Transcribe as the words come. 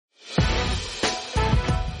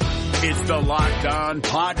It's the Locked On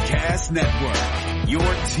Podcast Network, your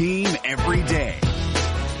team every day.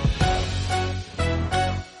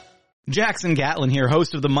 Jackson Gatlin here,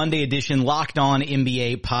 host of the Monday edition Locked On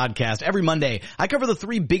NBA podcast. Every Monday, I cover the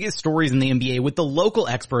three biggest stories in the NBA with the local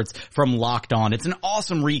experts from Locked On. It's an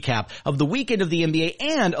awesome recap of the weekend of the NBA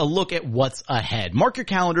and a look at what's ahead. Mark your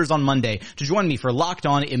calendars on Monday to join me for Locked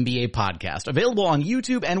On NBA podcast, available on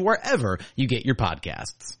YouTube and wherever you get your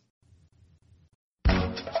podcasts.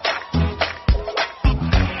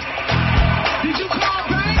 Did you call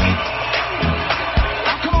back?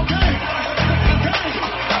 I called back.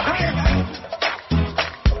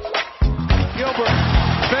 Gilbert,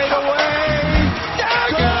 fade away.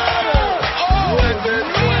 Dagger! Oh,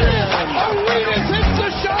 Arenas hits the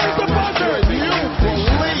shot at the buzzer. You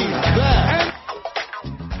believe that?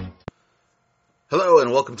 Hello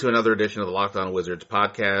and welcome to another edition of the Locked On Wizards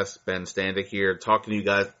podcast. Ben Standig here, talking to you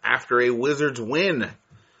guys after a Wizards win.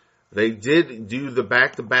 They did do the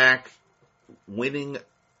back-to-back winning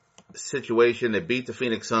situation. They beat the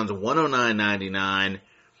Phoenix Suns 109-99,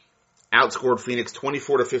 outscored Phoenix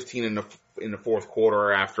 24-15 in the fourth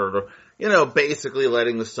quarter after, basically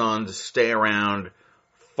letting the Suns stay around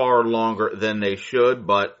far longer than they should.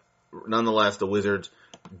 But nonetheless, the Wizards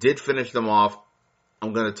did finish them off.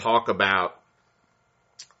 I'm going to talk about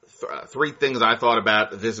three things I thought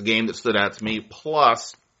about this game that stood out to me,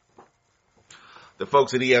 plus the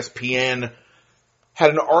folks at ESPN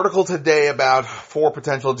had an article today about 4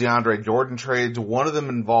 potential DeAndre Jordan trades. One of them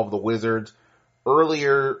involved the Wizards.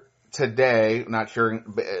 Earlier today, not sure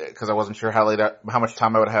because I wasn't sure how much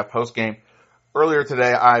time I would have post game. Earlier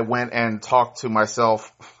today, I went and talked to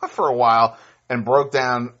myself for a while and broke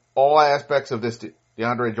down all aspects of this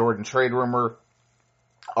DeAndre Jordan trade rumor,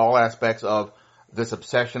 all aspects of this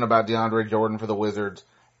obsession about DeAndre Jordan for the Wizards,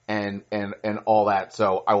 and all that.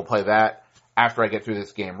 So I will play that after I get through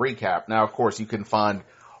this game recap. Now, of course, you can find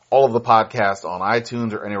all of the podcasts on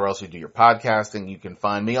iTunes or anywhere else you do your podcasting. You can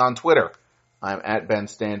find me on Twitter. I'm at Ben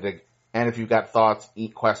Standig. And if you've got thoughts,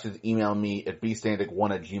 questions, email me at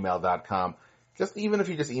bstandig1@gmail.com. Even if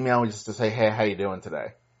you just email me just to say, hey, how you doing today?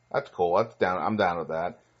 That's cool. I'm down with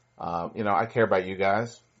that. I care about you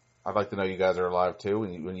guys. I'd like to know you guys are alive too.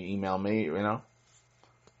 When you email me,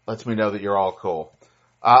 lets me know that you're all cool.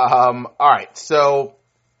 All right. So,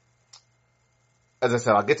 as I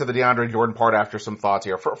said, I'll get to the DeAndre Jordan part after some thoughts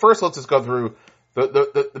here. First, let's just go through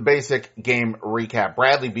the basic game recap.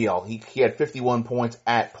 Bradley Beal, he had 51 points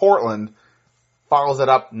at Portland. Follows it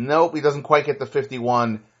up. Nope, he doesn't quite get the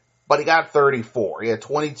 51, but he got 34. He had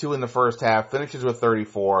 22 in the first half, finishes with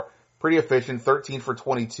 34. Pretty efficient, 13 for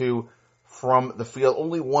 22 from the field.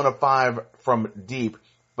 Only 1 of 5 from deep,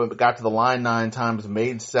 but got to the line 9 times,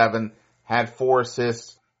 made 7, had 4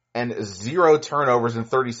 assists, and 0 turnovers in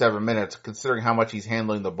 37 minutes, considering how much he's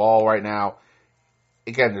handling the ball right now.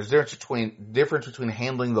 Again, there's difference between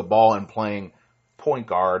handling the ball and playing point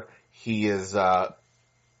guard. He is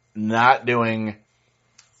not doing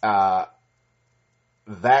that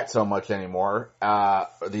so much anymore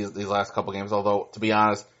these last couple games, although, to be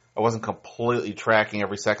honest, I wasn't completely tracking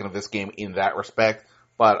every second of this game in that respect.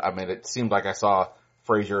 But, it seemed like I saw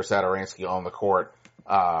Frazier or Satoransky on the court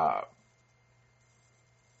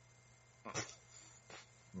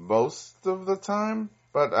most of the time,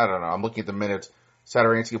 but I don't know. I'm looking at the minutes.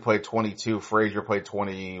 Satoransky played 22, Frazier played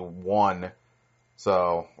 21,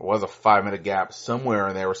 so it was a 5-minute gap somewhere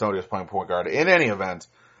in there where somebody was playing point guard. In any event,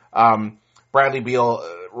 Bradley Beal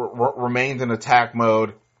remained in attack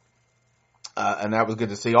mode, and that was good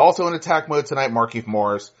to see. Also in attack mode tonight, Markieff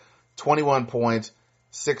Morris, 21 points,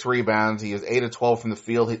 6 rebounds. He was 8 of 12 from the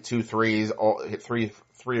field, hit 2 threes, hit three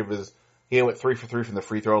of his. He went 3 for 3 from the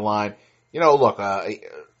free throw line. Look,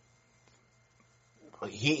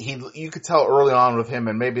 you could tell early on with him,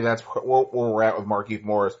 and maybe that's where we're at with Markieff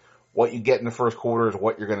Morris. What you get in the first quarter is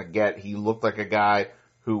what you're going to get. He looked like a guy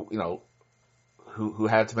who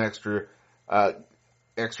had some extra in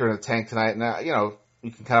the tank tonight. Now,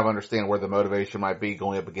 you can kind of understand where the motivation might be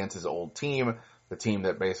going up against his old team, the team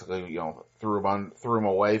that basically, threw him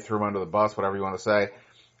away, threw him under the bus, whatever you want to say.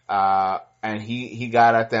 And he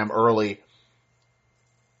got at them early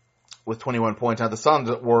with 21 points. Now, the Suns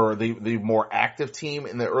were the more active team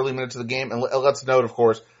in the early minutes of the game. And let's note, of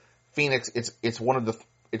course, Phoenix, it's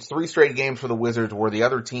 3 straight games for the Wizards where the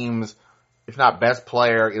other team's, if not best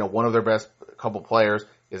player, one of their best couple players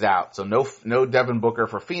is out. So no Devin Booker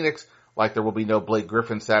for Phoenix, like there will be no Blake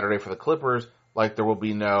Griffin Saturday for the Clippers, like there will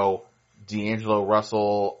be no D'Angelo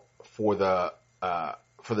Russell for the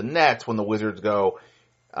Nets when the Wizards go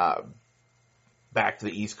back to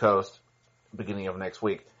the East Coast beginning of next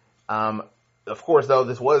week. Of course, though,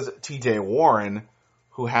 this was T.J. Warren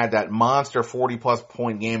who had that monster 40-plus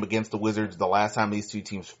point game against the Wizards the last time these two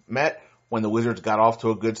teams met, when the Wizards got off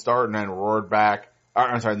to a good start and then roared back.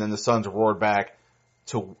 And then the Suns roared back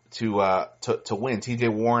to win. T.J.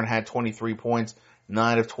 Warren had 23 points,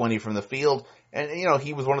 9 of 20 from the field, and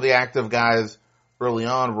he was one of the active guys early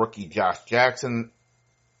on. Rookie Josh Jackson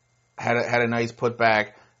had a nice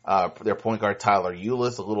putback. Their point guard Tyler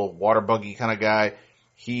Ulis, a little water buggy kind of guy,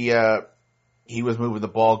 he was moving the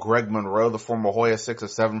ball. Greg Monroe, the former Hoya, 6 of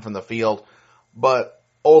 7 from the field. But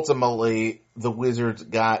ultimately, the Wizards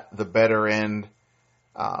got the better end.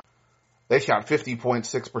 They shot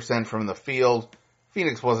 50.6% from the field.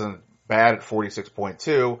 Phoenix wasn't bad at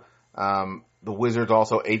 46.2. The Wizards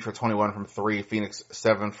also 8 for 21 from 3. Phoenix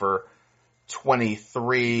 7 for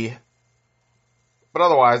 23. But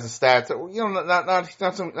otherwise, the stats,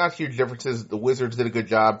 not huge differences. The Wizards did a good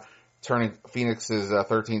job turning Phoenix's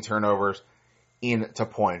 13 turnovers into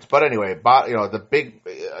points. But anyway,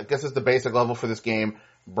 I guess it's the basic level for this game.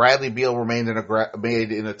 Bradley Beal remained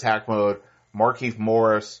in attack mode. Markieff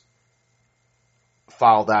Morris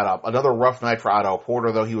followed that up. Another rough night for Otto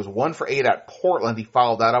Porter, though. He was 1 for 8 at Portland. He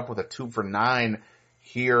followed that up with a 2 for 9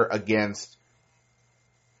 here against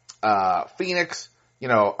Phoenix.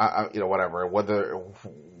 Whatever.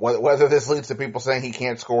 Whether this leads to people saying he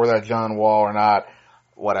can't score that John Wall or not,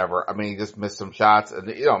 whatever. I mean, he just missed some shots,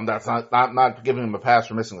 and that's not giving him a pass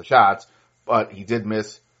for missing the shots, but he did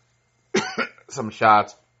miss some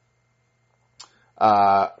shots.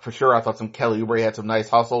 For sure, I thought some Kelly Oubre had some nice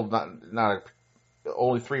hustle.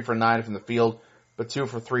 Only 3 for 9 from the field, but 2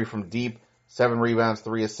 for 3 from deep. 7 rebounds,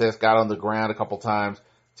 3 assists. Got on the ground a couple times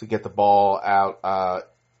to get the ball out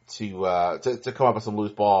to come up with some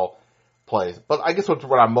loose ball plays. But I guess what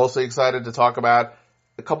I'm mostly excited to talk about,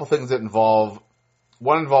 a couple things that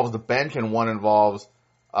one involves the bench and one involves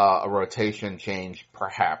a rotation change,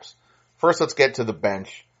 perhaps. First, let's get to the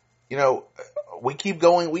bench. We keep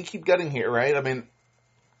getting here, right? I mean,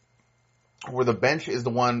 where the bench is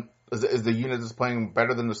the unit that's playing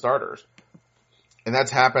better than the starters. And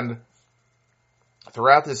that's happened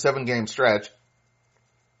throughout this 7-game stretch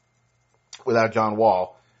without John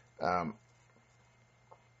Wall.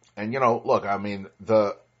 Look, I mean,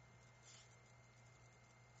 the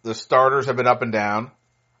starters have been up and down,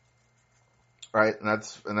 right? And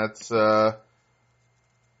that's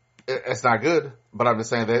it's not good, but I'm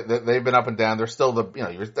just saying they've been up and down. They're still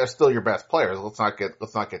they're still your best players. Let's not get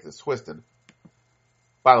this twisted.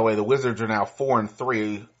 By the way, the Wizards are now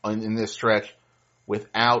 4-3 in this stretch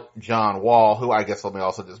without John Wall, who I guess let me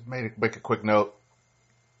also just make a quick note.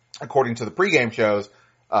 According to the pregame shows,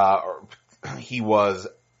 he was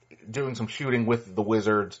doing some shooting with the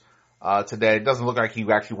Wizards today. It doesn't look like he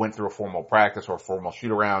actually went through a formal practice or a formal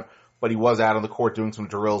shoot around, but he was out on the court doing some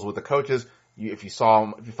drills with the coaches. If you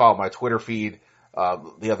followed my Twitter feed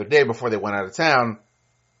the other day before they went out of town,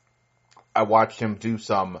 I watched him do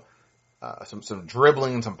some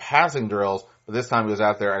dribbling and some passing drills, but this time he was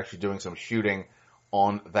out there actually doing some shooting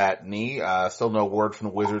on that knee. Still no word from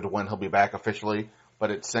the Wizards when he'll be back officially,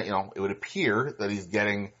 but it would appear that he's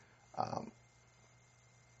getting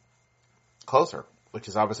closer, which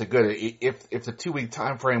is obviously good. If the 2-week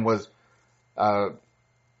time frame was to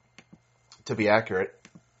be accurate,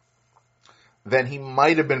 then he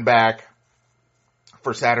might have been back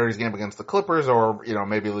for Saturday's game against the Clippers, or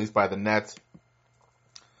maybe at least by the Nets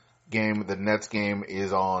game. The Nets game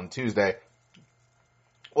is on Tuesday.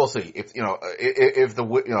 We'll see. If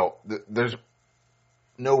there's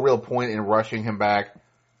no real point in rushing him back.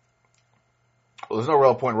 Well, there's no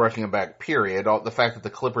real point in rushing him back, period. The fact that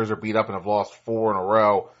the Clippers are beat up and have lost 4 in a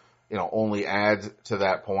row, only adds to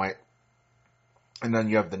that point. And then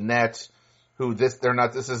you have the Nets, who this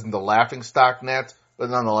isn't the laughingstock Nets, but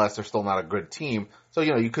nonetheless, they're still not a good team. So,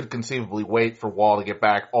 you could conceivably wait for Wall to get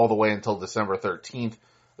back all the way until December 13th.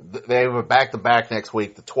 They have a back-to-back next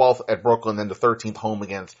week, the 12th at Brooklyn, then the 13th home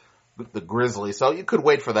against the Grizzlies. So you could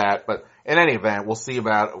wait for that, but in any event, we'll see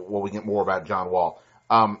when we get more about John Wall.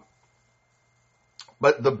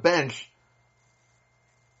 But the bench,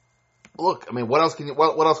 look, I mean, what else can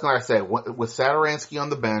I say? With Satoransky on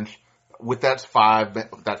the bench, with that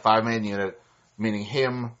 5-man unit, meaning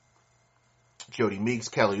him, Jody Meeks,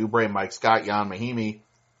 Kelly Oubre, Mike Scott, Jan Mahimi,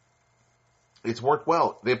 it's worked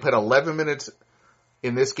well. They put 11 minutes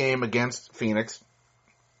in this game against Phoenix,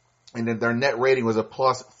 and then their net rating was a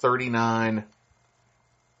plus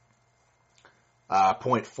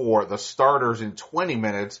 39.4. The starters in 20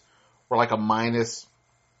 minutes were like a minus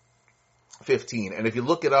 15. And if you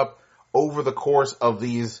look it up over the course of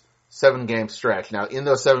these 7-game stretch, now in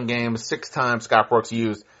those 7 games, 6 times Scott Brooks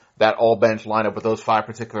used that all bench lineup with those 5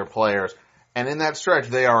 particular players, And in that stretch,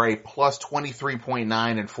 they are a plus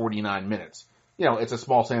 23.9 in 49 minutes. You know, it's a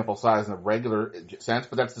small sample size in the regular sense,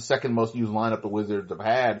 but that's the second most used lineup the Wizards have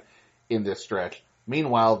had in this stretch.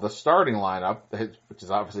 Meanwhile, the starting lineup, which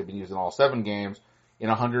has obviously been used in all 7 games, in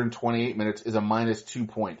 128 minutes is a minus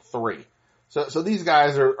 2.3. So these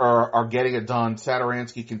guys are getting it done.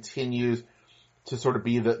 Satoransky continues to sort of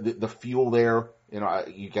be the fuel there.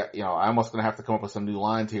 I'm almost going to have to come up with some new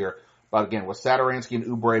lines here. But again, with Satoransky and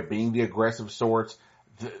Oubre being the aggressive sorts,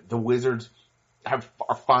 the Wizards are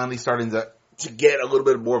finally starting to get a little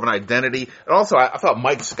bit more of an identity. And also, I thought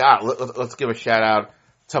Mike Scott, let's give a shout out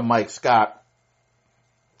to Mike Scott.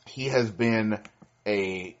 He has been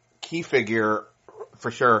a key figure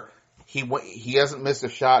for sure. He hasn't missed a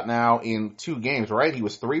shot now in 2 games, right? He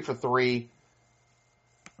was 3 for 3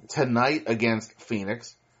 tonight against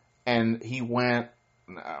Phoenix, and he went,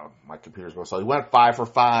 my computer's going slow. He went 5 for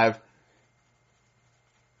 5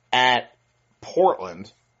 at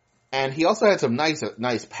Portland, and he also had some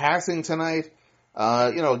nice passing tonight.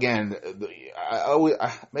 Again,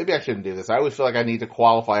 maybe I shouldn't do this. I always feel like I need to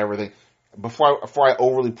qualify everything before I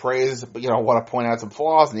overly praise, but I want to point out some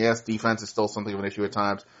flaws, and yes, defense is still something of an issue at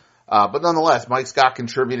times. But nonetheless, Mike Scott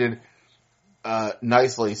contributed,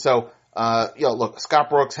 nicely. So, look, Scott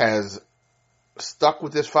Brooks has stuck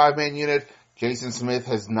with this 5-man unit. Jason Smith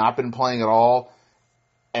has not been playing at all.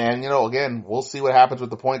 And, again, we'll see what happens with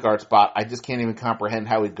the point guard spot. I just can't even comprehend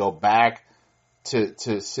how he'd go back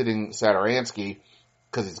to sitting Satoransky,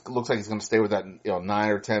 because it looks like he's going to stay with that, 9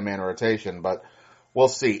 or 10-man rotation, but we'll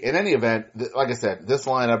see. In any event, like I said, this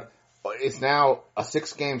lineup, it's now a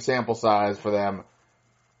 6-game sample size for them.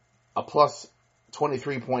 A plus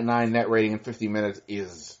 23.9 net rating in 50 minutes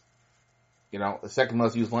is, the second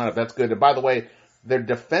most used lineup. That's good. And by the way, their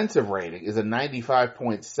defensive rating is a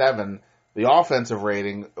 95.7. The offensive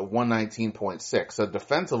rating, 119.6. So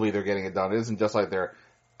defensively, they're getting it done. It isn't just like they're,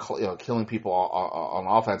 killing people on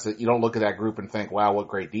offense. You don't look at that group and think, wow, what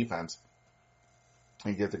great defense.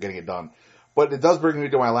 And yet they're getting it done. But it does bring me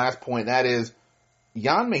to my last point. That is,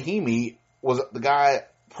 Jan Mahimi was the guy.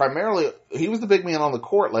 Primarily, he was the big man on the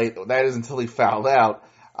court late. That is until he fouled out.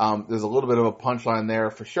 There's a little bit of a punchline there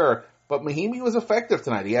for sure. But Mahimi was effective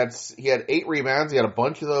tonight. He had 8 rebounds. He had a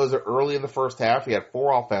bunch of those early in the first half. He had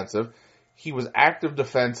 4 offensive. He was active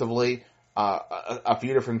defensively a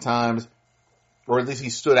few different times, or at least he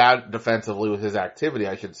stood out defensively with his activity,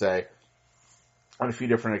 I should say, on a few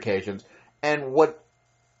different occasions. And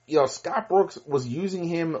Scott Brooks was using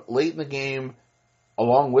him late in the game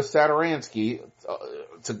along with Satoransky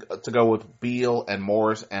to go with Beal and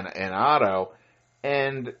Morris and Otto.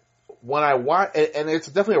 And when I watch, and it's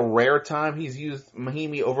definitely a rare time he's used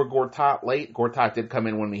Mahimi over Gortat late. Gortat did come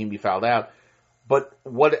in when Mahimi fouled out. But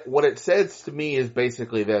what it says to me is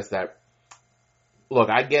basically this, that, look,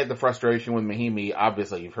 I get the frustration with Mahimi.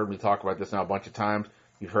 Obviously, you've heard me talk about this now a bunch of times.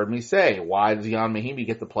 You've heard me say, why does Jan Mahimi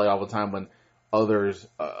get to play all the time when others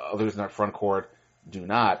in that front court do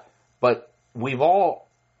not? But we've all,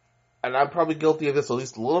 and I'm probably guilty of this at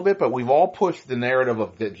least a little bit, but we've all pushed the narrative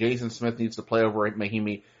of that Jason Smith needs to play over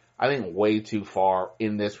Mahimi, I think, way too far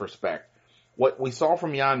in this respect. What we saw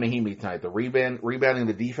from Jan Mahimi tonight, the rebounding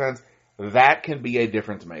the defense, that can be a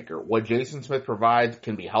difference maker. What Jason Smith provides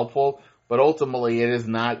can be helpful, but ultimately it is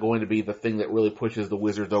not going to be the thing that really pushes the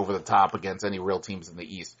Wizards over the top against any real teams in the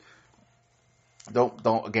East. Don't,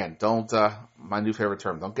 my new favorite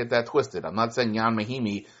term, don't get that twisted. I'm not saying Jan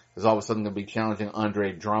Mahimi is all of a sudden going to be challenging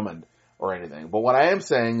Andre Drummond or anything. But what I am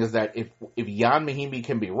saying is that if Jan Mahimi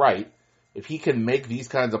can be right, if he can make these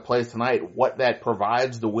kinds of plays tonight, what that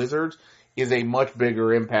provides the Wizards is a much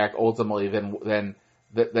bigger impact ultimately than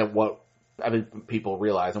what I think people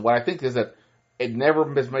realize. And what I think is that it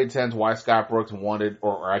never has made sense why Scott Brooks wanted,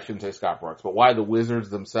 or I shouldn't say Scott Brooks, but why the Wizards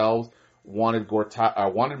themselves wanted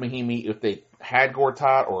Mahimi if they had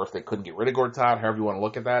Gortat, or if they couldn't get rid of Gortat, however you want to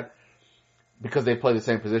look at that, because they play the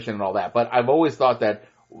same position and all that. But I've always thought that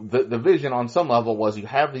the vision on some level was you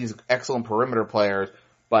have these excellent perimeter players,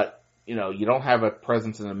 but you don't have a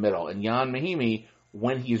presence in the middle. And Jan Mahimi,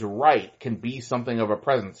 when he's right, can be something of a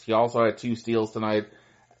presence. He also had 2 steals tonight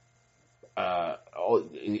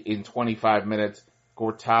in 25 minutes.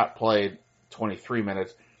 Gortat played 23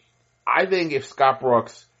 minutes. I think if Scott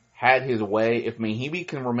Brooks had his way, if Mahimi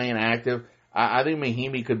can remain active, I think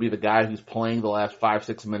Mahimi could be the guy who's playing the last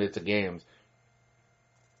 5-6 minutes of games.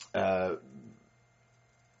 I'm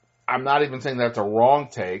not even saying that's a wrong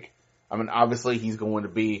take. I mean, obviously he's going to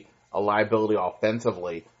be a liability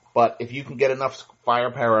offensively, but if you can get enough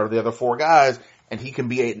firepower out of the other 4 guys, and he can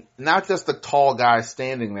be not just a tall guy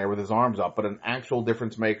standing there with his arms up, but an actual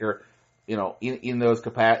difference maker, in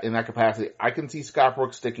that capacity, I can see Scott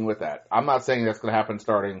Brooks sticking with that. I'm not saying that's going to happen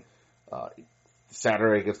starting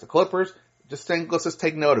Saturday against the Clippers. Just saying, let's just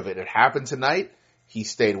take note of it. It happened tonight. He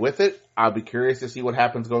stayed with it. I'll be curious to see what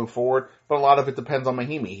happens going forward. But a lot of it depends on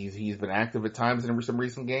Mahinmi. He's been active at times in some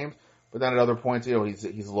recent games, but then at other points,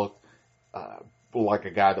 he's looked like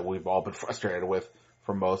a guy that we've all been frustrated with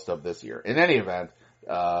for most of this year. In any event,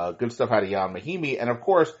 good stuff out of Jan Mahinmi. And of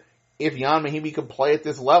course, if Jan Mahinmi can play at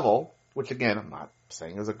this level, which again, I'm not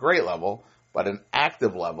saying is a great level, but an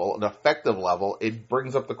active level, an effective level, it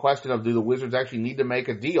brings up the question of, do the Wizards actually need to make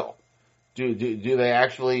a deal? Do they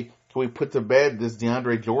actually, can we put to bed this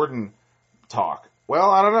DeAndre Jordan talk? Well,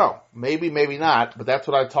 I don't know. Maybe, maybe not, but that's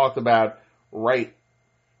what I talked about right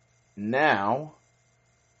now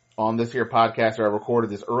on this here podcast. I recorded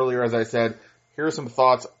this earlier, as I said. Here are some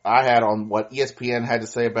thoughts I had on what ESPN had to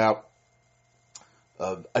say about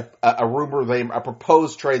a rumor, a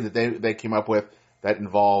proposed trade that they came up with that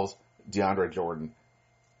involves DeAndre Jordan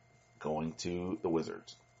going to the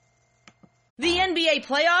Wizards. The NBA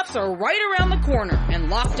playoffs are right around the corner, and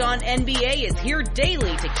Locked On NBA is here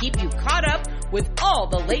daily to keep you caught up with all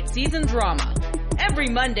the late season drama. Every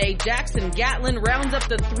Monday, Jackson Gatlin rounds up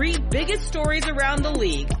the 3 biggest stories around the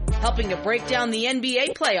league, helping to break down the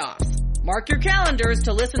NBA playoffs. Mark your calendars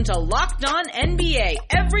to listen to Locked On NBA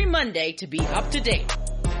every Monday to be up to date.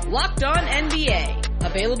 Locked On NBA,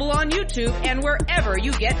 available on YouTube and wherever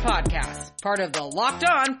you get podcasts. Part of the Locked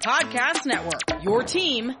On Podcast Network, your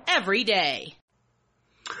team every day.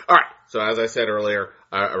 All right. So as I said earlier,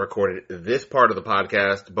 I recorded this part of the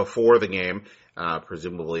podcast before the game.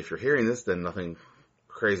 Presumably, if you're hearing this, then nothing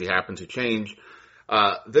crazy happened to change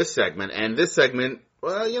this segment. And this segment,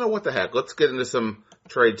 well, you know what the heck? Let's get into some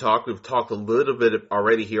trade talk. We've talked a little bit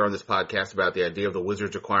already here on this podcast about the idea of the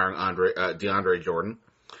Wizards acquiring DeAndre Jordan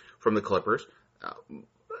from the Clippers.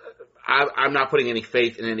 I'm not putting any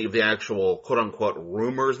faith in any of the actual quote-unquote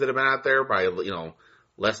rumors that have been out there by,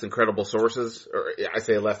 less than credible sources. Or I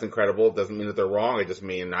say less than credible. It doesn't mean that they're wrong. I just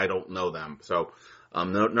mean I don't know them. So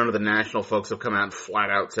none of the national folks have come out and flat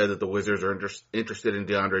out said that the Wizards are interested in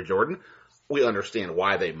DeAndre Jordan. We understand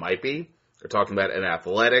why they might be. They're talking about an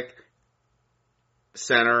athletic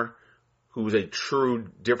center who's a true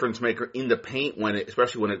difference maker in the paint,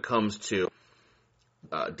 especially when it comes to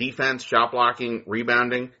defense, shot blocking,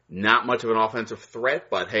 rebounding. Not much of an offensive threat,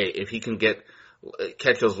 but hey, if he can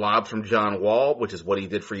catch those lobs from John Wall, which is what he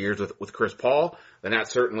did for years with Chris Paul, then that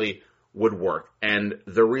certainly would work. And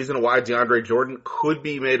the reason why DeAndre Jordan could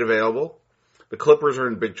be made available, the Clippers are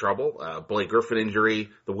in big trouble. Blake Griffin injury.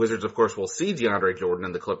 The Wizards, of course, will see DeAndre Jordan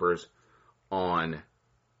and the Clippers on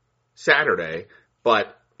Saturday,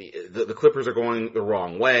 but the Clippers are going the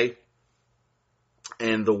wrong way,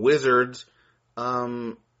 and the Wizards,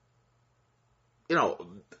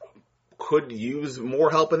 could use more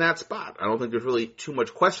help in that spot. I don't think there's really too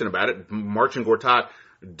much question about it. Marcin Gortat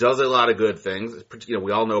does a lot of good things.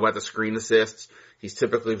 We all know about the screen assists. He's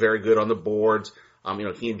typically very good on the boards.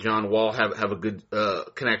 He and John Wall have a good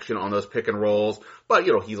connection on those pick and rolls. But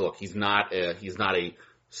he's not a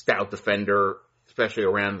stout defender, especially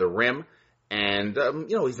around the rim. And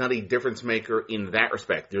he's not a difference maker in that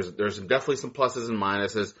respect. There's definitely some pluses and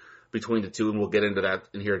minuses between the two, and we'll get into that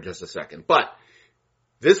in here in just a second. But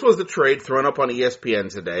this was the trade thrown up on ESPN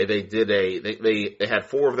today. They had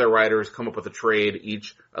 4 of their writers come up with a trade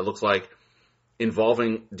each, it looks like,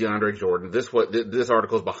 involving DeAndre Jordan. This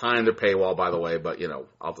article is behind their paywall, by the way, but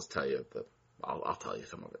I'll just tell you I'll tell you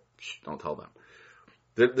some of it. Shh, don't tell them.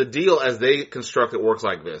 The deal as they construct it works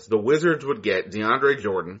like this. The Wizards would get DeAndre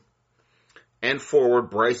Jordan and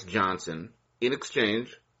forward Bryce Johnson in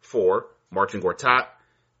exchange for Marcin Gortat,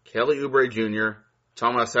 Kelly Oubre Jr.,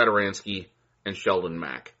 Tomas Satoransky, and Sheldon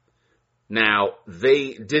Mack. Now,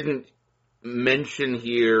 they didn't mention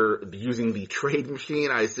here using the trade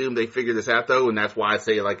machine. I assume they figured this out, though, and that's why I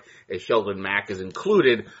say, a Sheldon Mack is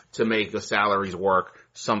included to make the salaries work,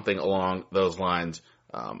 something along those lines.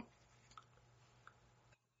 And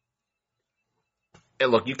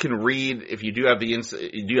look, you can read, if you do have the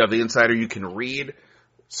insider, you can read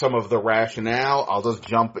some of the rationale. I'll just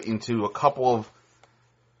jump into a couple of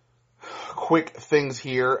quick things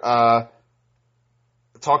here.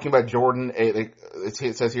 Talking about Jordan,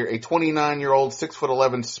 it says here, a 29-year-old,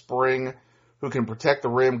 6'11" spring who can protect the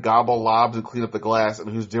rim, gobble lobs, and clean up the glass, and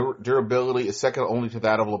whose durability is second only to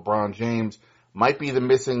that of LeBron James, might be the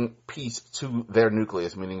missing piece to their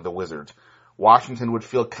nucleus, meaning the Wizards. Washington would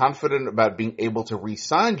feel confident about being able to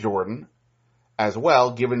re-sign Jordan as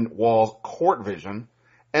well, given Wall's court vision,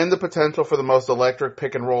 and the potential for the most electric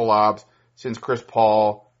pick-and-roll lobs since Chris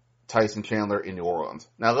Paul, Tyson Chandler in New Orleans.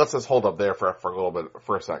 Now let's just hold up there for a little bit,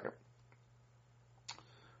 for a second.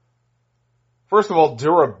 first of all,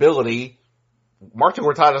 durability. Marcin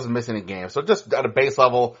Gortat doesn't miss any games. So just at a base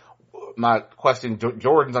level, I'm not questioning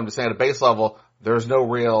Jordan's, I'm just saying at a base level, there's no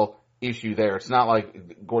real issue there. It's not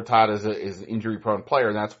like Gortat is an injury-prone player,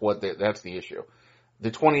 and that's the issue. The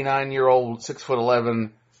 29-year-old,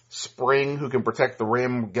 6'11" spring who can protect the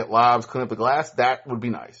rim, get lobs, clean up the glass, that would be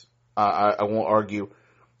nice. I won't argue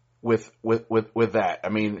with that. I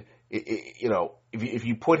mean, if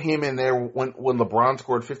you put him in there when LeBron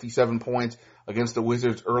scored 57 points against the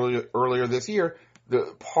Wizards earlier this year,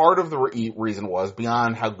 the part of the reason was,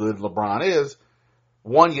 beyond how good LeBron is,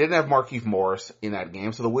 one, you didn't have Markieff Morris in that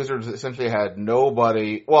game, so the Wizards essentially had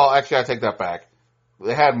nobody. Well, actually, I take that back.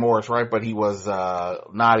 They had Morris, right, but he was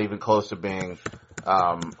not even close to being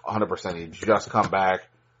 100%. He'd just come back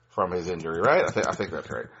from his injury, right? I think that's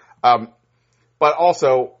right. But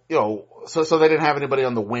also, so they didn't have anybody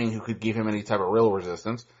on the wing who could give him any type of real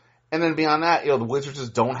resistance. And then beyond that, the Wizards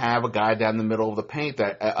just don't have a guy down the middle of the paint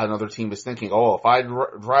that another team is thinking, oh, if I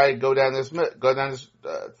go down this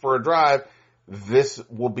for a drive, this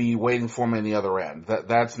will be waiting for me on the other end.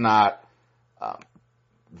 That's not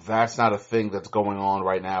a thing that's going on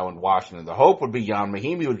right now in Washington. The hope would be Jan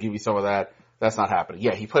Mahimi would give you some of that. That's not happening.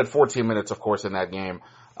 Yeah, he played 14 minutes, of course, in that game.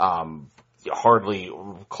 Hardly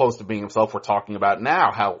close to being himself. We're talking about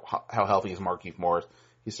now how healthy is Markieff Morris.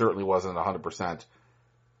 He certainly wasn't 100%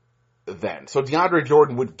 then. So DeAndre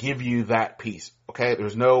Jordan would give you that piece. Okay,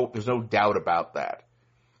 there's no doubt about that.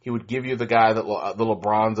 He would give you the guy that the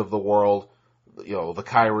LeBrons of the world, the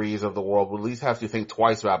Kyries of the world would at least have to think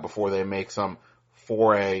twice about before they make some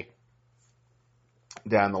foray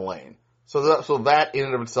down the lane. So that in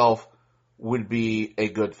and of itself would be a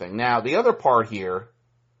good thing. Now, the other part here,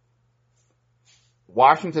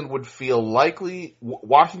 Washington would likely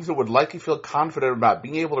feel confident about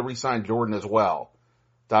being able to re-sign Jordan as well. ...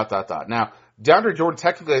 Now, DeAndre Jordan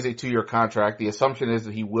technically has a 2-year contract. The assumption is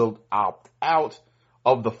that he will opt out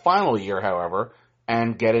of the final year, however,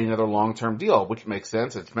 and get another long-term deal, which makes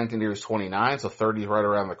sense. It's mentioned here he's 29, so 30 is right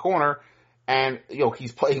around the corner. And,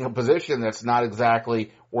 he's playing a position that's not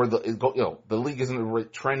exactly where the league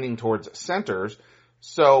isn't trending towards centers.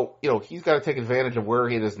 So, he's got to take advantage of where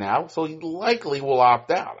he is now. So he likely will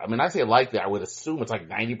opt out. I mean, I say likely, I would assume it's like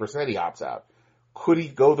 90% he opts out. Could he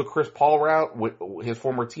go the Chris Paul route with his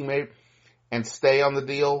former teammate and stay on the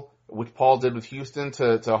deal, which Paul did with Houston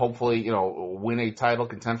to hopefully, win a title,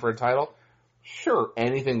 contend for a title? Sure,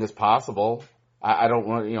 anything is possible. I don't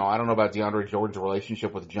know about DeAndre Jordan's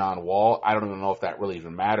relationship with John Wall. I don't even know if that really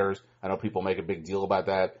even matters. I know people make a big deal about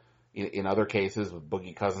that in other cases, with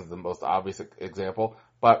Boogie Cousins the most obvious example.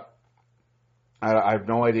 But I have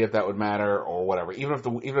no idea if that would matter or whatever. Even if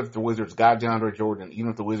the Wizards got DeAndre Jordan,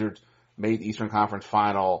 even if the Wizards made the Eastern Conference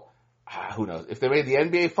Final, who knows? If they made the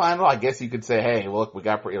NBA Final, I guess you could say, hey, look, we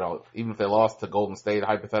got, even if they lost to Golden State,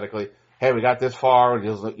 hypothetically, hey, we got this far,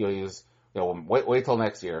 and wait till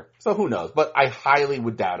next year. So who knows? But I highly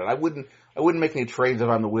would doubt it. I wouldn't make any trades if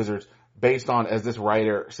I'm the Wizards based on, as this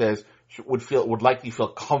writer says, would likely feel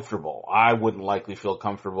comfortable. I wouldn't likely feel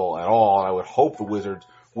comfortable at all. I would hope the Wizards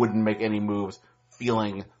wouldn't make any moves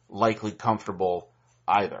feeling likely comfortable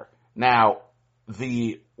either. Now,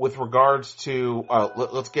 with regards to,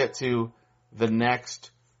 let's get to the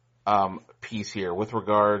next piece here with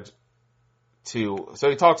regards to, so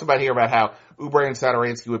he talks about here about how Oubre and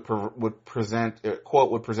Satoransky would present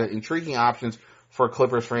intriguing options for a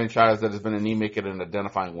Clippers franchise that has been anemic at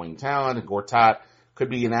identifying wing talent, and Gortat could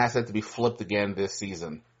be an asset to be flipped again this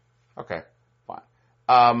season. Okay, fine.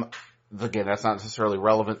 Again, that's not necessarily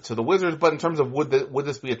relevant to the Wizards, but in terms of would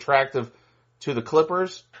this be attractive to the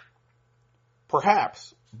Clippers?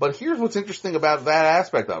 Perhaps. But here's what's interesting about that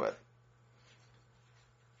aspect of it.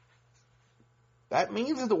 That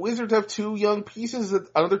means that the Wizards have 2 young pieces that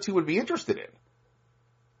another team would be interested in.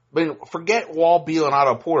 I mean, forget Wall, Beal, and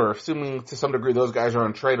Otto Porter, assuming to some degree those guys are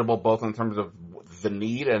untradeable, both in terms of the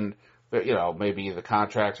need and, maybe the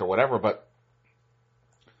contracts or whatever, but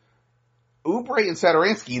Oubre and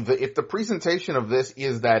Satoransky, if the presentation of this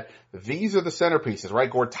is that these are the centerpieces,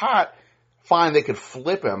 right? Gortat, fine, they could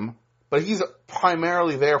flip him, but he's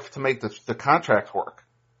primarily there to make the contract work.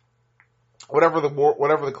 Whatever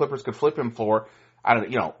the Clippers could flip him for, I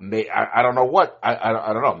don't know what. I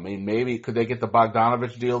don't know. I mean, maybe could they get the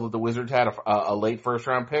Bogdanovich deal that the Wizards had, a late first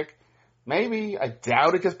round pick? Maybe. I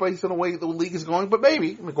doubt it just based on the way the league is going, but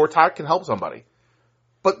maybe. I mean, Gortat can help somebody.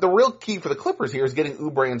 But the real key for the Clippers here is getting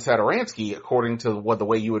Oubre and Satoransky, according to the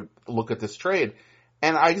way you would look at this trade.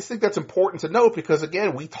 And I just think that's important to note because,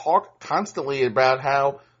 again, we talk constantly about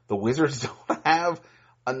how the Wizards don't have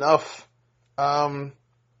enough, they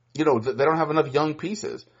don't have enough young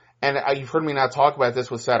pieces. and you've heard me now talk about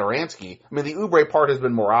this with Satoransky. I mean, the Oubre part has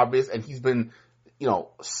been more obvious, and he's been,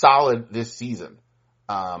 solid this season.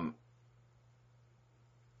 And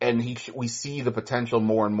we see the potential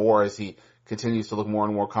more and more as he continues to look more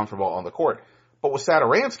and more comfortable on the court. But with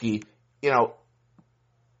Satoransky,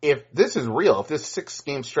 if this is real, if this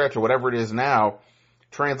 6-game stretch or whatever it is now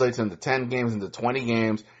translates into 10 games, into 20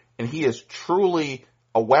 games, and he is truly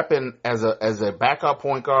a weapon as a backup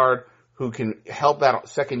point guard who can help that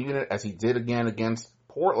second unit as he did again against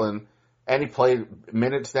Portland, and he played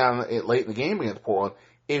minutes down late in the game against Portland.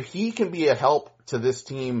 If he can be a help to this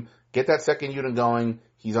team, get that second unit going,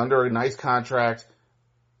 he's under a nice contract.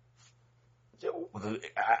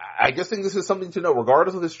 I just think this is something to know.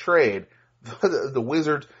 Regardless of this trade, the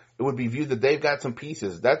Wizards, it would be viewed that they've got some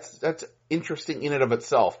pieces. That's interesting in and of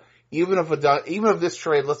itself. Even if this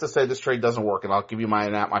trade, let's just say this trade doesn't work, and I'll give you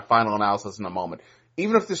my final analysis in a moment.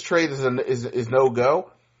 Even if this trade is no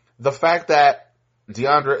go, the fact that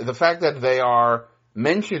they are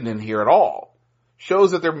mentioned in here at all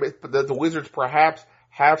shows that the Wizards perhaps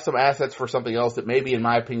have some assets for something else that maybe, in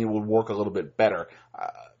my opinion, would work a little bit better.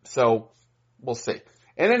 So we'll see.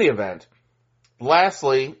 In any event,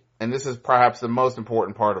 lastly, and this is perhaps the most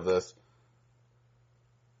important part of this.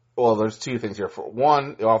 Well, there's two things here. For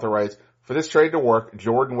one, the author writes, for this trade to work,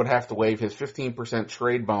 Jordan would have to waive his 15%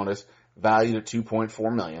 trade bonus valued at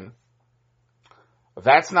 $2.4 million.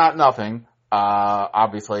 That's not nothing.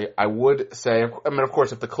 Obviously, I would say, of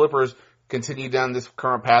course, if the Clippers continue down this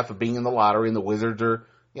current path of being in the lottery and the Wizards are,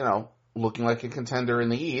 looking like a contender in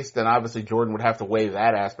the East, then obviously Jordan would have to waive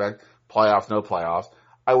that aspect. Playoffs, no playoffs.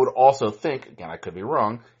 I would also think, again, I could be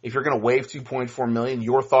wrong, if you're going to waive $2.4 million,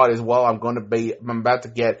 your thought is, well, I'm about to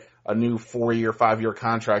get a new 4-year, 5-year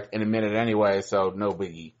contract in a minute anyway, so no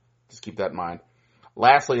biggie. Just keep that in mind.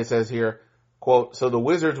 Lastly, it says here, quote, so the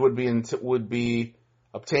Wizards would be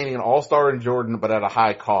obtaining an all-star in Jordan, but at a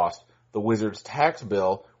high cost. The Wizards' tax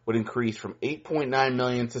bill would increase from $8.9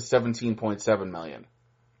 million to $17.7 million.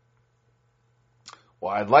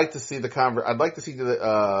 Well, I'd like to see the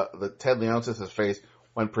Ted Leonsis' face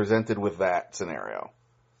when presented with that scenario.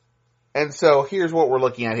 And so here's what we're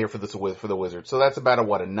looking at here for the Wizards. So that's about a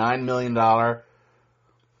 $9 million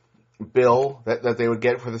bill that they would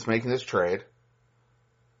get for making this trade.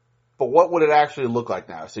 But what would it actually look like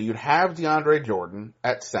now? So you'd have DeAndre Jordan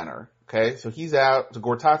at center. Okay, so he's out. So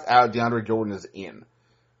Gortat's out. DeAndre Jordan is in.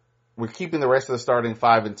 We're keeping the rest of the starting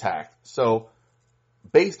 5 intact. So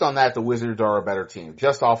based on that, the Wizards are a better team.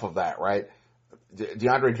 Just off of that, right?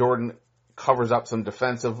 DeAndre Jordan covers up some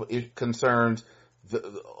defensive concerns.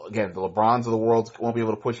 Again, the LeBrons of the world won't be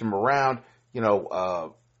able to push him around. If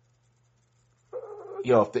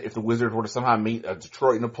the Wizards were to somehow meet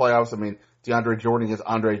Detroit in the playoffs, DeAndre Jordan against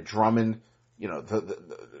Andre Drummond. Drummond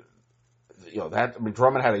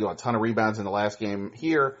had a ton of rebounds in the last game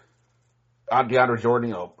here. On DeAndre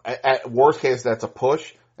Jordan, at worst case, that's a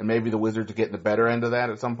push, and maybe the Wizards are getting the better end of that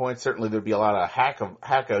at some point. Certainly, there'd be a lot of hack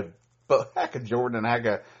of Jordan and hack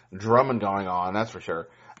of Drummond going on. That's for sure.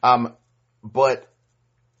 But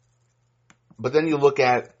then you look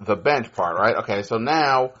at the bench part, right? Okay, so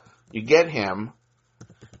now you get him,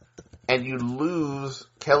 and you lose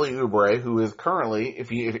Kelly Oubre, who is currently,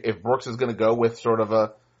 if Brooks is going to go with sort of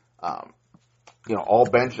a all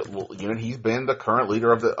bench unit, he's been the current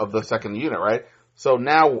leader of the second unit, right? So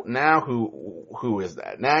now who is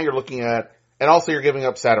that? Now you're looking at, and also you're giving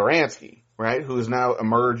up Satoransky, right? Who has now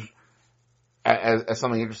emerged as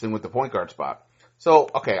something interesting with the point guard spot. So,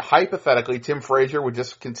 okay, hypothetically, Tim Frazier would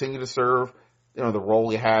just continue to serve, the role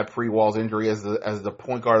he had pre-Wall's injury as the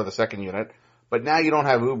point guard of the second unit. But now you don't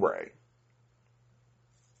have Oubre.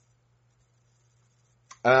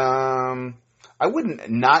 I wouldn't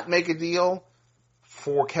not make a deal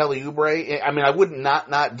for Kelly Oubre. I wouldn't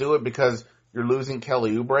not do it because you're losing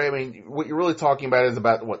Kelly Oubre. What you're really talking about is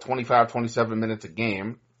about, 25, 27 minutes a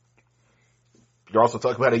game. You're also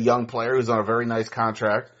talking about a young player who's on a very nice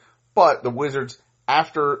contract. But the Wizards,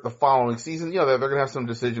 after the following season, they're going to have some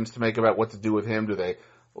decisions to make about what to do with him. Do they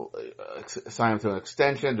sign him to an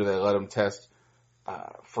extension? Do they let him test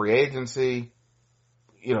free agency?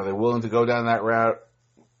 They're willing to go down that route.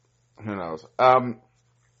 Who knows?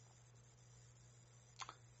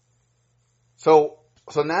 So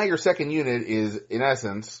now your second unit is, in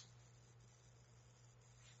essence,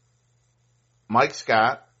 Mike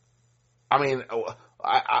Scott. I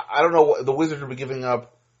don't know what the Wizards would be giving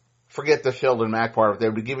up. Forget the Sheldon Mack part of it. They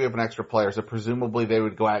would be giving up an extra player, so presumably they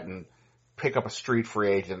would go out and pick up a street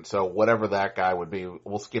free agent. So whatever that guy would be,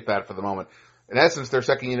 we'll skip that for the moment. In essence, their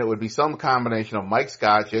second unit would be some combination of Mike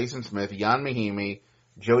Scott, Jason Smith, Jan Mahimi,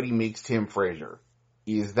 Jody Meeks, Tim Frazier.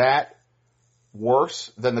 Is that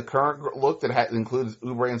worse than the current look that includes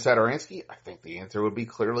Oubre and Satoransky? I think the answer would be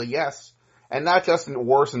clearly yes. And not just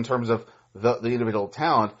worse in terms of the individual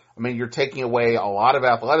talent. I mean, you're taking away a lot of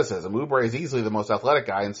athleticism. Oubre is easily the most athletic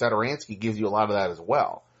guy, and Satoransky gives you a lot of that as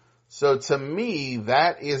well. So to me,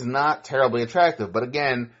 that is not terribly attractive. But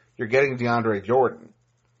again, you're getting DeAndre Jordan.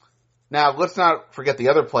 Now, let's not forget the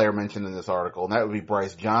other player mentioned in this article, and that would be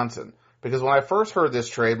Bryce Johnson. Because when I first heard this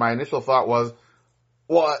trade, my initial thought was,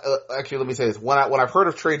 well, actually, let me say this. When I've heard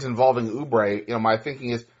of trades involving Oubre, my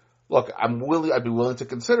thinking is, look, I'd be willing to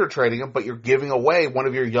consider trading him, but you're giving away one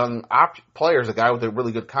of your young players, a guy with a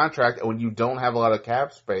really good contract, and when you don't have a lot of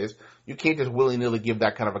cap space, you can't just willy-nilly give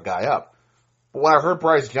that kind of a guy up. But when I heard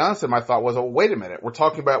Bryce Johnson, my thought was, oh, wait a minute. We're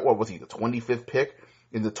talking about, what was he, the 25th pick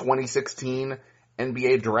in the 2016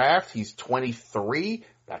 NBA draft? He's 23.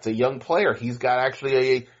 That's a young player. He's got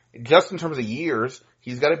actually just in terms of years,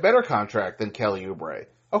 he's got a better contract than Kelly Oubre.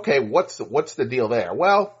 Okay, what's the deal there?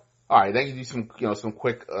 Well, all right, then you do some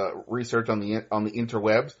quick research on the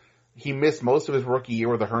interwebs. He missed most of his rookie year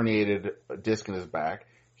with a herniated disc in his back.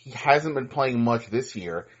 He hasn't been playing much this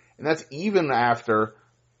year, and that's even after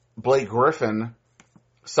Blake Griffin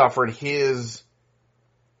suffered his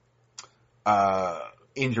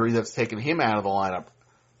injury that's taken him out of the lineup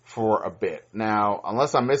for a bit. Now,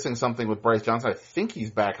 unless I'm missing something with Bryce Johnson, I think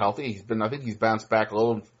he's back healthy. I think he's bounced back a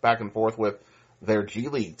little back and forth with their G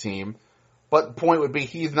League team. But the point would be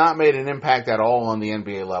he's not made an impact at all on the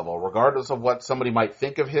NBA level, regardless of what somebody might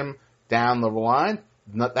think of him down the line.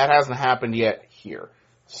 That hasn't happened yet here.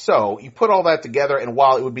 So you put all that together, and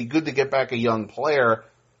while it would be good to get back a young player,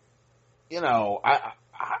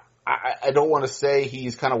 I don't want to say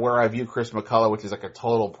he's kind of where I view Chris McCullough, which is like a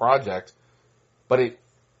total project, but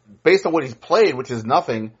based on what he's played, which is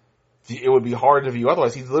nothing, it would be hard to view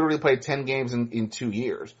otherwise. He's literally played 10 games in 2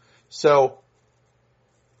 years. So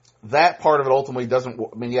that part of it ultimately doesn't,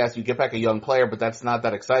 I mean, yes, you get back a young player, but that's not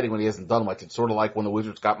that exciting when he hasn't done much. It's sort of like when the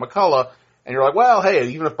Wizards got McCullough, and you're like, well, hey,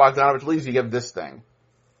 even if Bogdanovich leaves, you get this thing.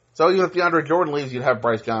 So even if DeAndre Jordan leaves, you'd have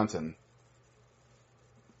Bryce Johnson.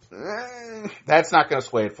 That's not going to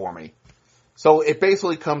sway it for me. So it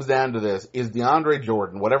basically comes down to this. Is DeAndre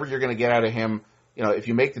Jordan, whatever you're going to get out of him, if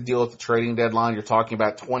you make the deal at the trading deadline, you're talking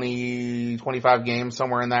about 20, 25 games,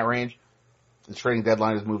 somewhere in that range. The trading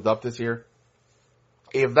deadline has moved up this year.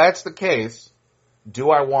 If that's the case,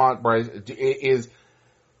 do I want Bryce? Is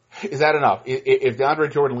that enough? If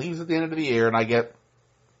DeAndre Jordan leaves at the end of the year and I get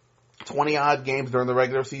 20-odd games during the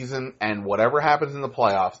regular season and whatever happens in the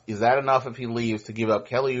playoffs, is that enough if he leaves to give up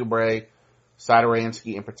Kelly Oubre,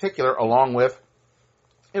 Satoransky in particular, along with,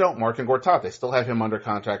 Marcin Gortat? They still have him under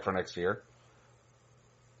contract for next year.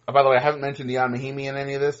 By the way, I haven't mentioned Deion Mahimi in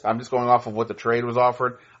any of this. I'm just going off of what the trade was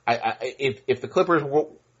offered. If the Clippers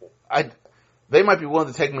they might be willing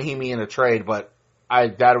to take Mahimi in a trade, but I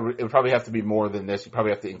doubt it would probably have to be more than this. You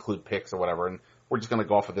probably have to include picks or whatever, and we're just going to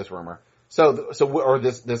go off of this rumor. Or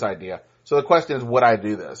this idea. So the question is, would I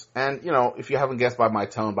do this? And, if you haven't guessed by my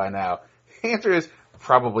tone by now, the answer is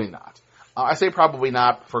probably not. I say probably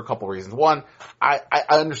not for a couple reasons. One, I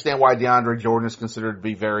understand why DeAndre Jordan is considered to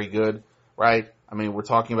be very good, right? I mean, we're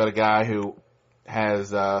talking about a guy who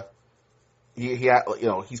has,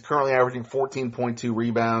 he's currently averaging 14.2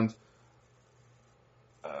 rebounds.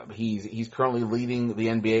 He's currently leading the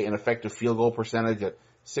NBA in effective field goal percentage at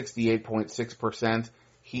 68.6%.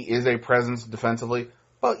 He is a presence defensively.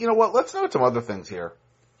 But you know what? Let's note some other things here.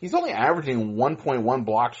 He's only averaging 1.1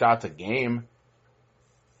 block shots a game.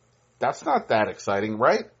 That's not that exciting,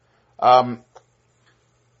 right? Last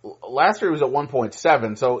year he was at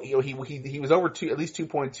 1.7, so he was over at least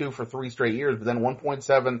 2.2 for 3 straight years, but then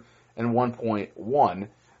 1.7 and 1.1.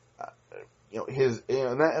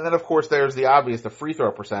 And then of course there's the obvious, the free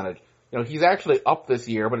throw percentage. He's actually up this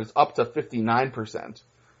year, but it's up to 59%.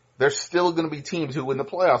 There's still going to be teams who in the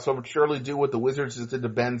playoffs would surely do what the Wizards did to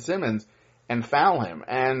Ben Simmons and foul him.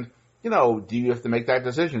 And, do you have to make that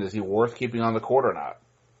decision? Is he worth keeping on the court or not?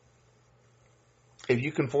 If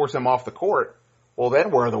you can force him off the court, well,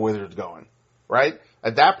 then where are the Wizards going, right?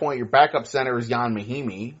 At that point, your backup center is Deion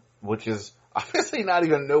Mahimi, which is obviously not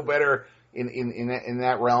even no better in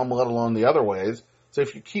that realm, let alone the other ways. So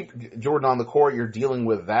if you keep Jordan on the court, you're dealing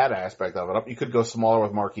with that aspect of it. You could go smaller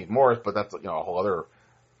with Markieff Morris, but that's a whole other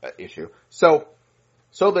issue. So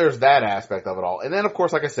there's that aspect of it all. And then, of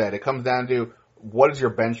course, like I said, it comes down to what does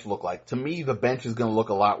your bench look like? To me, the bench is going to look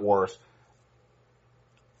a lot worse.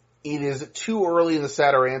 It is too early in the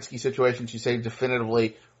Satoransky situation to say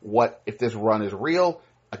definitively what if this run is real.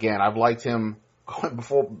 Again, I've liked him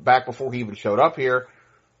back before he even showed up here.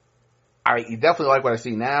 I definitely like what I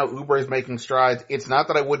see now. Oubre is making strides. It's not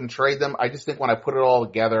that I wouldn't trade them. I just think when I put it all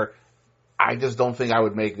together, I just don't think I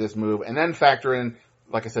would make this move. And then factor in,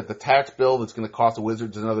 like I said, the tax bill that's going to cost the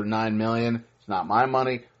Wizards another $9 million. It's not my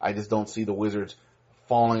money. I just don't see the Wizards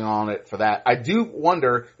falling on it for that. I do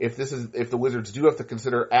wonder if the Wizards do have to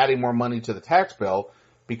consider adding more money to the tax bill,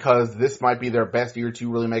 because this might be their best year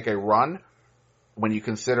to really make a run when you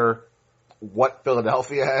consider what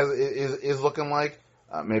Philadelphia is looking like.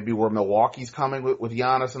 Maybe where Milwaukee's coming with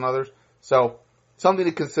Giannis and others. So something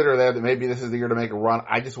to consider there, that maybe this is the year to make a run.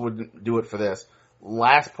 I just wouldn't do it for this.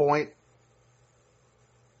 Last point.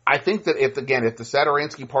 I think that if the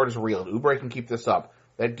Satoransky part is real, and Oubre can keep this up,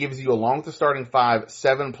 that gives you, along with the starting 5,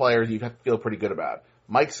 7 players you have to feel pretty good about.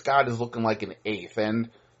 Mike Scott is looking like an 8th. And,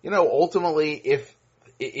 ultimately, if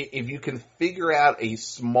you can figure out a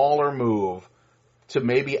smaller move to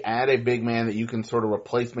maybe add a big man that you can sort of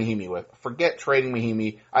replace Mahinmi with, forget trading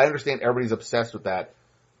Mahinmi. I understand everybody's obsessed with that.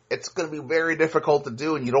 It's going to be very difficult to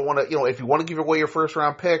do, and you don't want to, if you want to give away your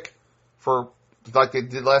first-round pick for, like they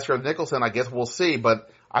did last year with Nicholson, I guess we'll see, but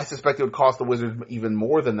I suspect it would cost the Wizards even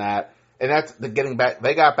more than that. And that's the getting back.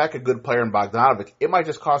 They got back a good player in Bogdanovic. It might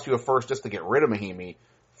just cost you a first just to get rid of Mahinmi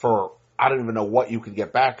for, I don't even know what you could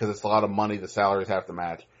get back, because it's a lot of money the salaries have to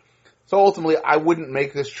match. So ultimately, I wouldn't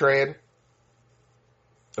make this trade.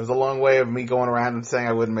 It was a long way of me going around and saying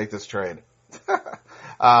I wouldn't make this trade.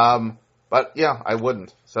 But yeah, I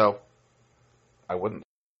wouldn't. So, I wouldn't.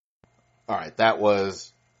 Alright, that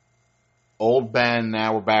was old Ben.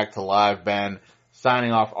 Now we're back to live Ben.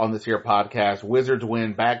 Signing off on this here podcast. Wizards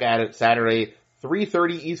win, back at it Saturday,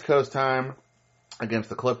 3:30 East Coast time against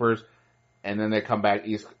the Clippers. And then they come back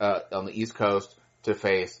on the East Coast to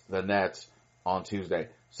face the Nets on Tuesday.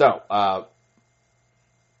 So,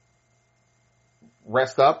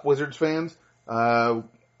 rest up, Wizards fans.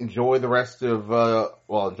 Enjoy the rest of,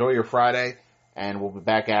 enjoy your Friday. And we'll be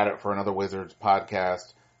back at it for another Wizards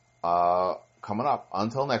podcast coming up.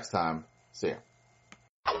 Until next time, see ya.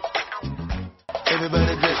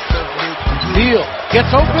 Neal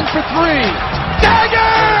gets open for 3.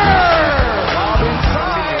 Dagger!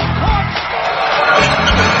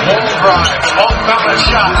 Long drive, long foul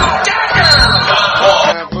shot. Dagger!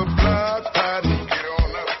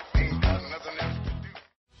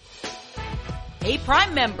 Hey,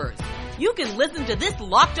 Prime members, you can listen to this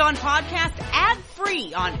Locked On podcast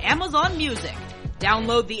ad-free on Amazon Music.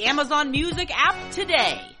 Download the Amazon Music app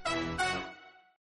today.